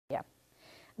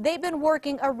They've been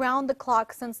working around the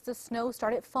clock since the snow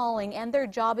started falling, and their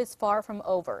job is far from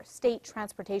over. State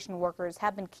transportation workers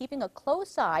have been keeping a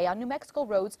close eye on New Mexico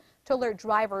roads to alert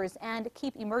drivers and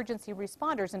keep emergency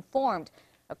responders informed.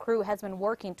 A crew has been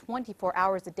working 24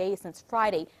 hours a day since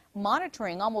Friday,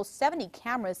 monitoring almost 70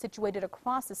 cameras situated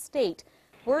across the state.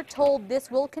 We're told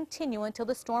this will continue until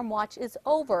the storm watch is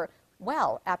over,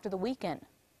 well after the weekend.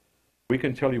 We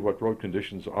can tell you what road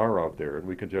conditions are out there, and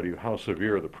we can tell you how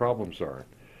severe the problems are.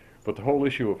 But the whole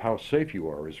issue of how safe you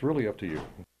are is really up to you.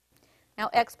 Now,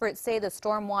 experts say the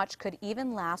storm watch could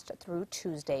even last through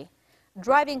Tuesday.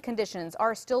 Driving conditions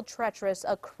are still treacherous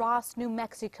across New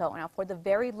Mexico. Now, for the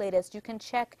very latest, you can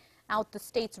check out the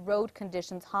state's road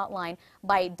conditions hotline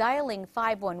by dialing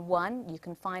 511. You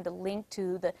can find a link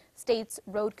to the state's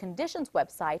road conditions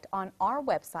website on our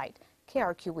website,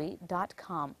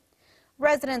 krqe.com.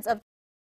 Residents of